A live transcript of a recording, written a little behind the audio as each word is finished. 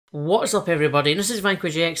What's up everybody, this is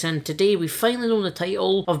Vanquish X, and today we finally know the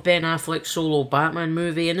title of Ben Affleck's solo Batman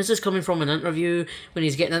movie, and this is coming from an interview when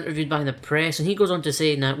he's getting interviewed by the press, and he goes on to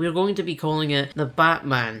say that we're going to be calling it The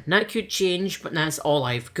Batman. That could change, but that's all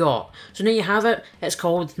I've got. So now you have it, it's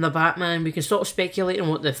called The Batman. We can stop speculating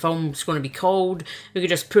what the film's going to be called. We could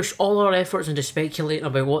just push all our efforts into speculating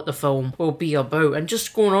about what the film will be about, and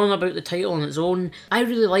just going on about the title on its own. I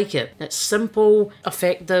really like it. It's simple,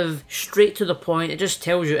 effective, straight to the point. It just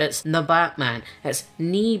tells you it's the Batman. It's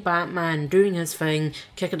Batman doing his thing,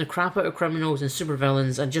 kicking the crap out of criminals and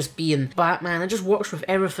supervillains and just being Batman. It just works with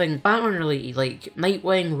everything Batman related, like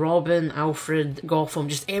Nightwing, Robin, Alfred, Gotham,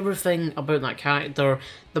 just everything about that character.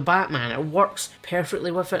 The Batman, it works perfectly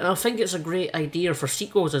with it, and I think it's a great idea for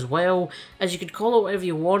sequels as well, as you could call it whatever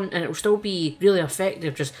you want and it will still be really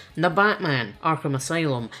effective. Just the Batman, Arkham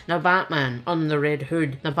Asylum, the Batman, Under the Red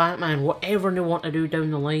Hood, the Batman, whatever they want to do down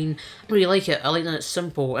the line. I really like it. I like that it's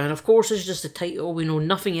simple, and of course it's just the title. We know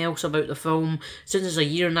nothing else about the film since it's a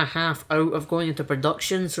year and a half out of going into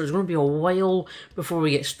production, so it's going to be a while before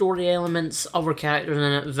we get story elements, other characters in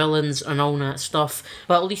it, villains and all that stuff,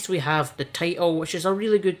 but at least we have the title, which is a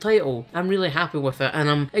really good title. I'm really happy with it, and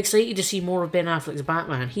I'm excited to see more of Ben Affleck's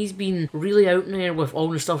Batman. He's been really out there with all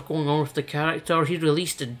the stuff going on with the character. He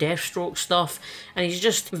released the Deathstroke stuff, and he's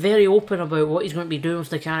just very open about what he's going to be doing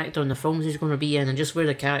with the character and the films he's going to be in, and just where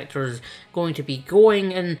the character is going to be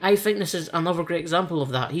going, and I think this is another great example of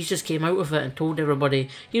that. He's just came out with it and told everybody,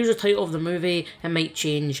 here's the title of the movie, it might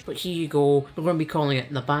change, but here you go, we're going to be calling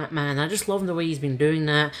it The Batman. I just love the way he's been doing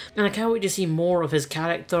that, and I can't wait to see more of his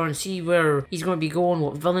character and see where he's going to be going,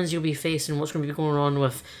 what villains he'll be facing, what's going to be going on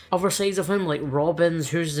with other sides of him, like Robin's,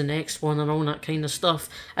 who's the next one, and all that kind of stuff.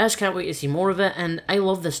 I just can't wait to see more of it, and I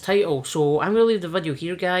love this title, so I'm going to leave the video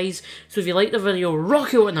here, guys. So if you like the video,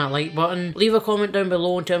 rock out on that like button, leave a comment down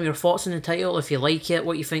below and tell me your thoughts on the title, if you like it,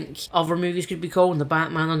 what you think other movies could be called, The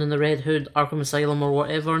Batman, Under the Red Hood, Arkham Asylum, or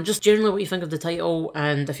whatever, and just generally what you think of the title,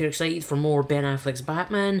 and if you're excited for more Ben Affleck's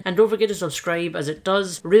Batman. And don't forget to subscribe, as it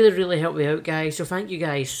does really help me out, guys. So thank you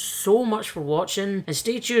guys so much for watching, and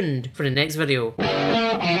stay tuned for the next video.